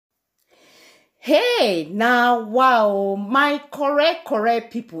Hey, now wow, my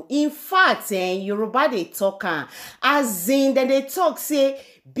correct people. In fact, Yoruba they talk as in then they talk say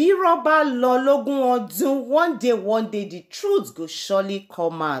Biroba lologun odun one day the truth go surely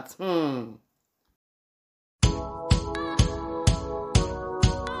come out.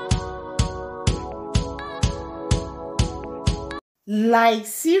 Like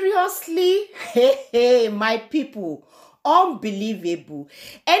seriously, hey, my people. Unbelievable.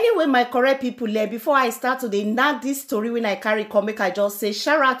 Anyway, my correct people, before I start today, not this story when I carry comic, I just say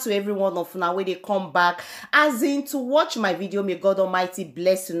shout out to everyone of now when they come back as in to watch my video. May God Almighty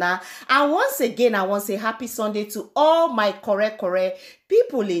bless you now. And once again, I want to say happy Sunday to all my correct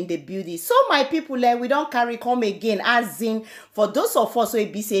people in the building. So my people, we don't carry come again as in for those of us who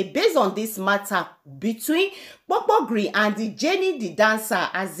be say based on this matter between Gbogri and the Jenny the dancer,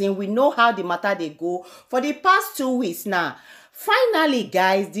 as in we know how the matter they go for the past 2 weeks now. Finally,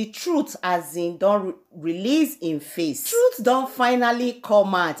 guys, the truth as in don't release in face. Truth don't finally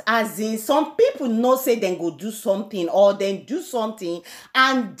come out as in some people know say then go do something or then do something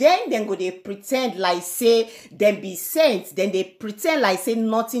and then go they pretend like say them be sent, then they pretend like say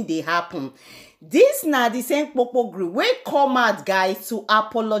nothing they happen. This na the same Gbogri wey come out, guys, to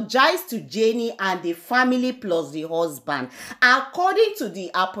apologize to Jenny and the family plus the husband. According to the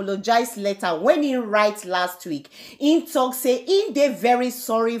apologize letter when he write last week, in talk say in dey very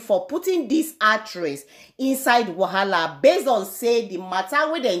sorry for putting this actress inside wahala based on say the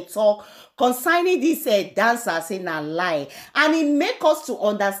matter wey dem talk concerning this dancer say na lie, and it make us to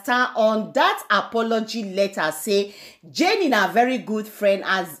understand on that apology letter say Jenny na very good friend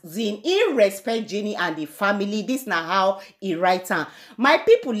as in respect Jenny and the family. This na how he write am. My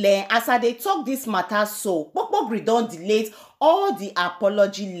people as I dey talk this matter so Gbogri don delete all the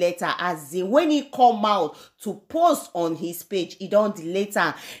apology letter as in when he come out to post on his page, he don't delete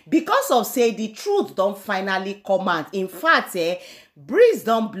am because of say the truth don't finally come out. In fact, breeze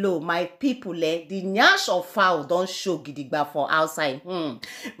don't blow, my people, the nyash of fowl don't show gidigba for outside.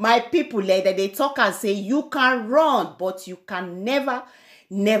 My people, that they talk and say you can run, but you can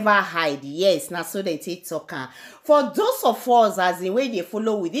never hide. Yes, now so they take talking. For those of us as in way they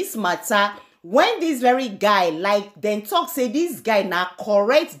follow with this matter, when this very guy like then talk say this guy na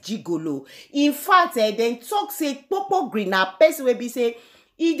correct gigolo. In fact, then talk say Gbogri na person wey be say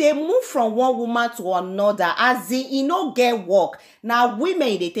e dey move from one woman to another as in e no get work. Now women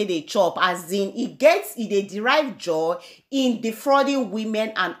e dey take dey chop as in e dey derive joy in defrauding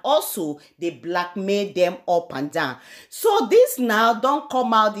women and also dey blackmail them up and down. So this now don't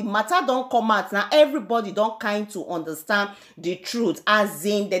come out, the matter don't come out now. Everybody don't kind to understand the truth as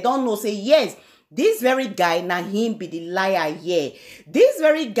in they don't know say yes, this very guy na him be the liar here. This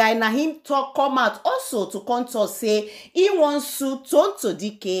very guy na him talk come out also to come talk say he wants sue Tonto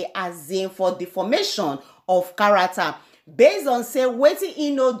Dikeh as in for defamation of character based on say wetin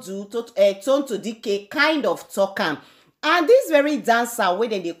he no do to Tonto Dikeh kind of talk am. And this very dancer wey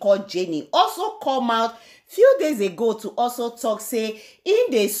dem dey call Jenny also come out few days ago to also talk say in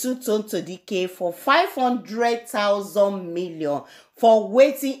dey sue Tonto Dikeh for 500,000 million for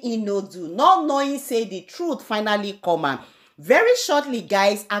wetin he no do, not knowing say the truth finally come out. Very shortly,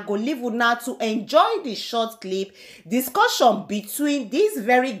 guys, I go leave you now to enjoy the short clip discussion between this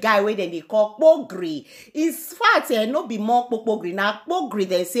very guy wey dem dey call Gbogri. In fact, no be more Gbogri, na Gbogri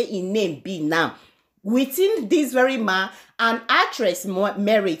dem say im name be now. Within this very man, an actress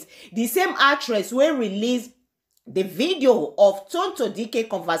Merit, the same actress wey release the video of Tonto Dikeh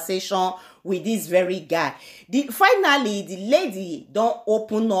conversation with this very guy. Finally, the lady don't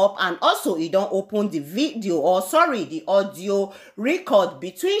open up and also he don't open the video or sorry, the audio record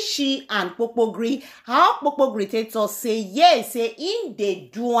between she and Gbogri. How Gbogri take us say yes, say in the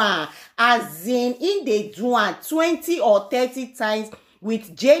do as in the do 20 or 30 times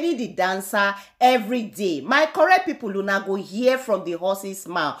with Jenny the dancer every day. My correct people una go hear from the horse's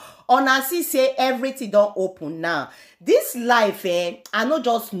mouth. Una see say everything don't open now. This life, I no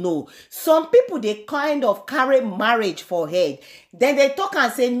just know. Some people they kind of carry marriage for head. Then they talk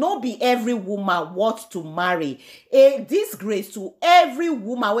and say no be every woman wants to marry. A disgrace to every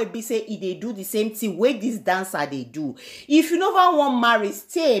woman wey be say if they do the same thing wey this dancer they do. If you never want marry,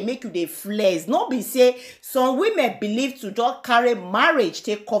 stay make you dey flex. No be say some women believe to just carry marriage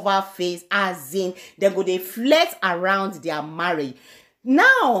take cover face as in they go dey flex around their marriage.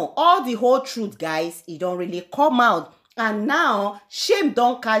 Now all the whole truth, guys, it don't really come out. And now shame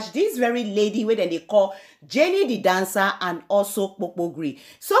don't catch this very lady wey they call Jenny the dancer and also Gbogri.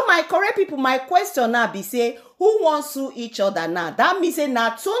 So my correct people, my question now be say who wants sue each other now? That means say now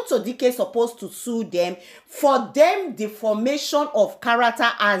Tonto Dikeh supposed to sue them for them defamation of character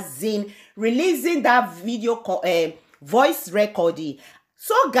as in releasing that voice recording.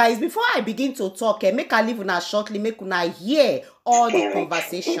 So guys, before I begin to talk, make I leave una shortly, make una hear all the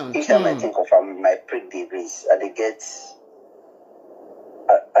conversation. Each time I think of my pre-degrees, I get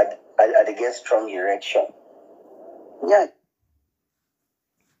strong erection. Yeah,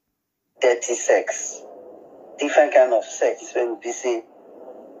 dirty sex, different kind of sex. When we say,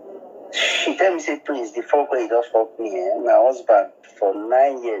 she tell me say, Prince, the fuck where you don't fuck me. My husband for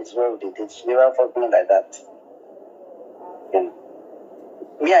 9 years, where they did, she never fuck me like that.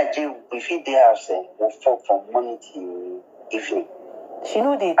 Me and Jay, we feed the house, we fuck from morning till evening. She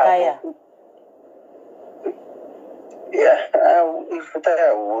know they tire. Yeah, if we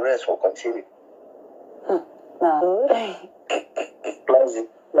tire, we'll rest, we'll continue. No. Plus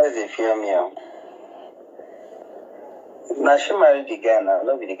they fear me. Now she married the guy now,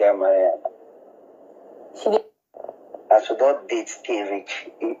 not be the guy married. I should not date stay rich.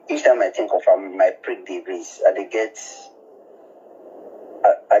 Each time I think of my pre-degrees, I get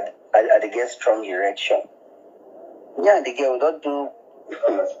strong erection. Yeah, the girl don't do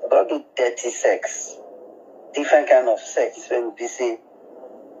dirty sex, different kind of sex. When we say,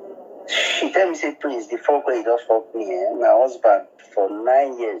 she tell me say, Prince, the fuck where you don't fuck me. My husband for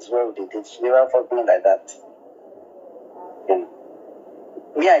 9 years, where they did, she never fuck me like that.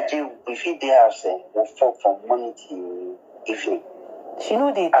 Me and Jay, we feed the house, we fuck from morning till evening. She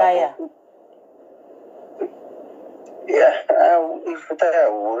know they tire. Yeah, if we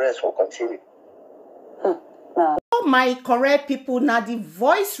tire, we'll rest, we'll continue. All my correct people, now the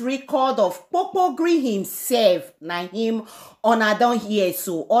voice record of Popogri himself, na him una don hear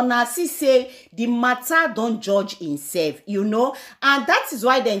so. Una see say the matter don't judge himself, you know, and that is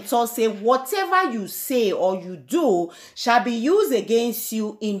why then talk say whatever you say or you do shall be used against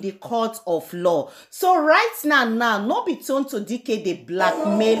you in the court of law. So right now, no be Tonto Dikeh the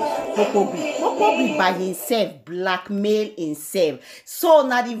blackmail Popogri. Popogri by himself blackmail himself. So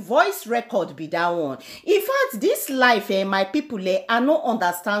now the voice record be that one. In fact, this life, my people, I no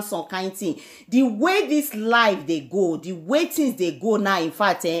understand some kind thing. The way this life they go, the way things they go now, in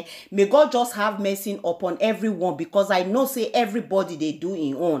fact, may God just have mercy upon everyone, because I know say everybody they do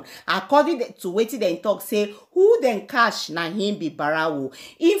in own. According to what they talk, say who then cash na him be barawo.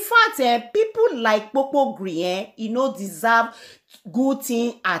 In fact, people like Popogri, you know, deserve good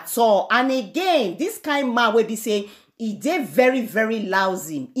thing at all. And again, this kind man will be saying, e dey very very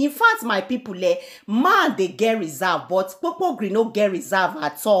lousy. In fact, my people, man they get reserve, but Popogri no get reserve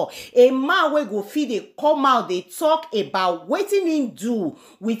at all. A man wey go fit dey come out, they talk about wetin him do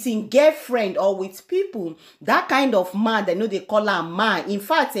with him girlfriend or with people. That kind of man, they know they call am man. In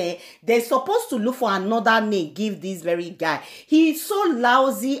fact, they supposed to look for another name give this very guy. He is so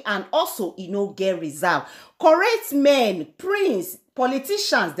lousy, and also he no get reserve. Correct men, prince,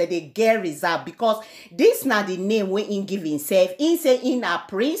 politicians that they get reserved, because this na the name wey he give himself. He say he a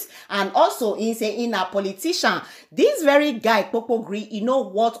prince, and also he say he a politician. This very guy Popogri, you know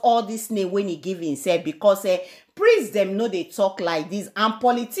what all this name when he give himself, because prince them know they talk like this, and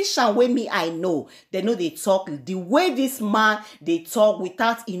politician wey me I know, they know they talk the way this man they talk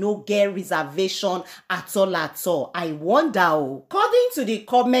without get reservation at all. I wonder. According to the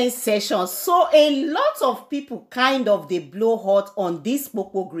comment section, so a lot of people kind of they blow hot on this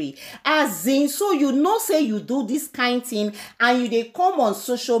Popogri, as in, so you know say you do this kind thing and you they come on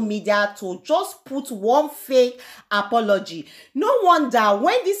social media to just put one fake apology. No wonder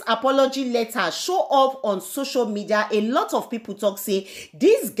when this apology letter show up on social media, a lot of people talk say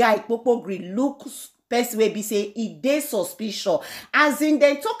this guy Popogri looks person wey be say e dey suspicious, as in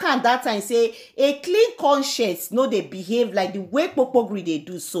dem talk am that time say a clean conscience no dey behave like the way Popogri dey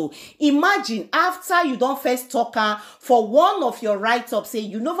do. So imagine after you don first talk am for one of your write-up, say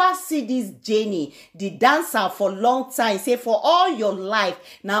you never see this Jenny the dancer for long time, say for all your life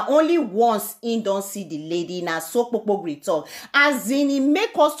na only once in don see the lady. Na so Popogri talk, as in e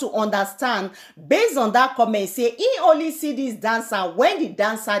make us to understand based on that comment, say he only see this dancer when the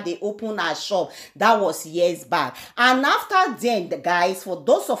dancer dey open her shop. That was years back. And after then, the guys, for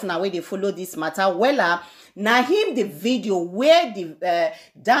those of now where they follow this matter wella, na him the video where the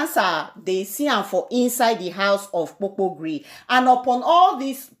dancer they see am for inside the house of Popogri. And upon all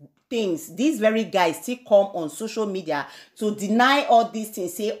these things, these very guys still come on social media to deny all these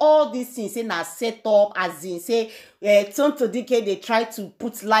things, say all these things say na set up, as in say Tonto Dikeh they try to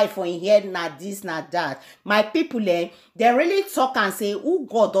put life on him head, na this na that. My people, they really talk and say who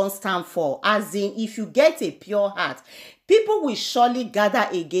God don't stand for, as in if you get a pure heart, people will surely gather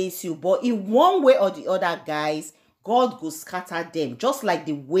against you. But in one way or the other, guys, God go scatter them, just like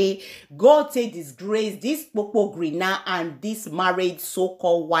the way God take disgrace this Popo Grina and this married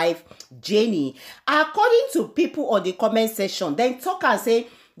so-called wife Jenny. According to people on the comment section, then talk and say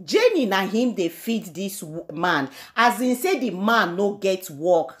Jenny na him dey feed this man, as in say the man no get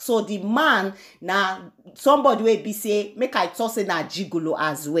work, so the man na somebody wey be say make I talk say na gigolo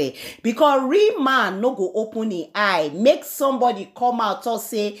as well, because real man no go open him eye make somebody come out talk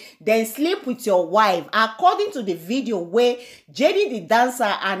say then sleep with your wife. According to the video wey Jenny the dancer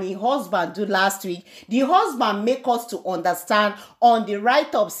and her husband do last week, the husband make us to understand on the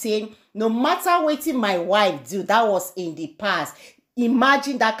write-up saying no matter wetin my wife do, that was in the past.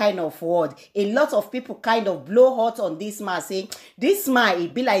 Imagine that kind of word. A lot of people kind of blow hot on this man, saying this man,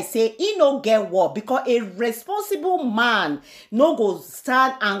 it be like say he no get work, because a responsible man no go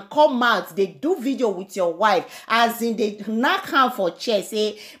stand and come out they do video with your wife, as in they knock hand for chest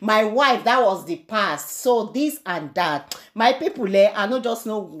say my wife, that was the past, so this and that. My people I no just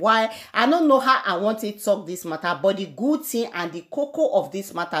know why, I don't know how I want to talk this matter, but the good thing and the cocoa of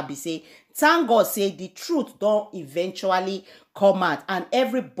this matter be say thank God say the truth don't eventually come out and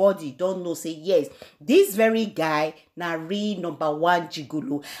everybody don't know say yes, this very guy na real number one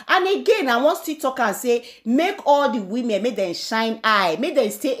gigolo. And again I want to talk and say make all the women, make them shine eye, make them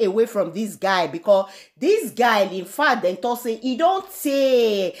stay away from this guy, because this guy in fact then talk say he don't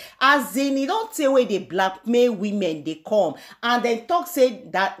say, as in he don't say where they blackmail women they come, and then talk say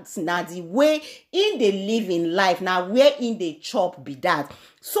that's not the way in they live in life, now where in they chop be that.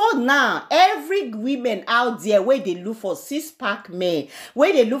 So now every women out there where they look for six-pack men,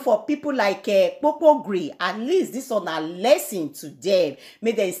 where they look for people like Popo Gree, at least this on a lesson to them.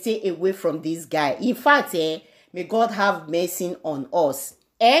 May they stay away from this guy. In fact, may God have mercy on us.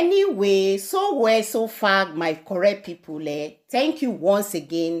 Anyway, so well so far, my correct people. Thank you once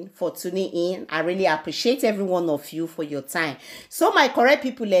again for tuning in. I really appreciate every one of you for your time. So my correct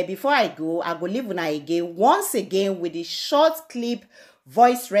people, before I go leave una again once again with the short clip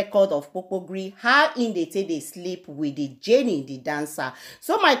voice record of Popo Gree, how in they take they sleep with the Jenny the dancer.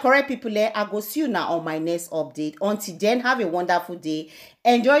 So my correct people, I go see you now on my next update. Until then, have a wonderful day.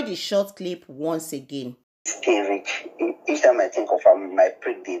 Enjoy the short clip once again. Stay rich. Each time I think of my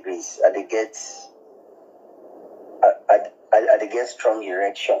pre-degrees, I get strong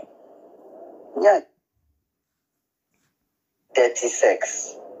erection. Yeah, dirty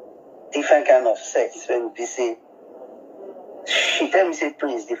sex, different kind of sex. When we say, she tell me say,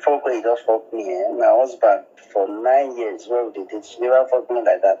 please, the fuck way you don't fuck me. My husband for 9 years, well they did, she never fuck me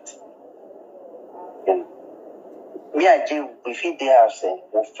like that. Me and Jay, we feed the house,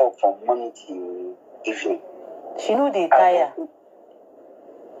 we fuck from morning till evening. She know they tire.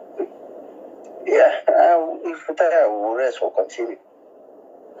 Yeah, if we tire, we'll rest, we'll continue.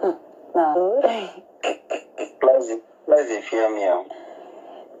 Nah. Let's fear me out.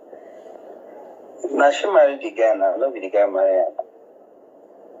 Now she married the guy now, not be the guy married.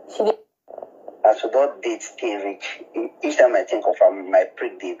 She did. I should not date stay rich. Each time I think of my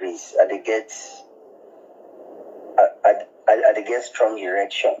pre-degrees, I get strong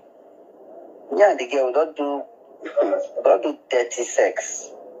erection. Yeah, the girl don't do dirty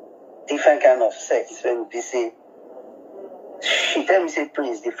sex, different kind of sex. When we say, she tell me say,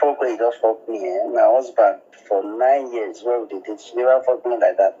 please, the fuck way you don't fuck me. My husband for 9 years, well they did, she never fuck me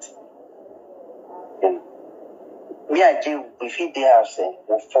like that. Me and Jay, we feed the house,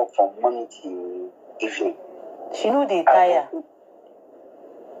 we fuck from morning till evening. She know they tire.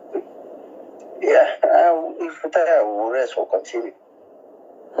 Yeah, if we tire, we'll rest, we'll continue.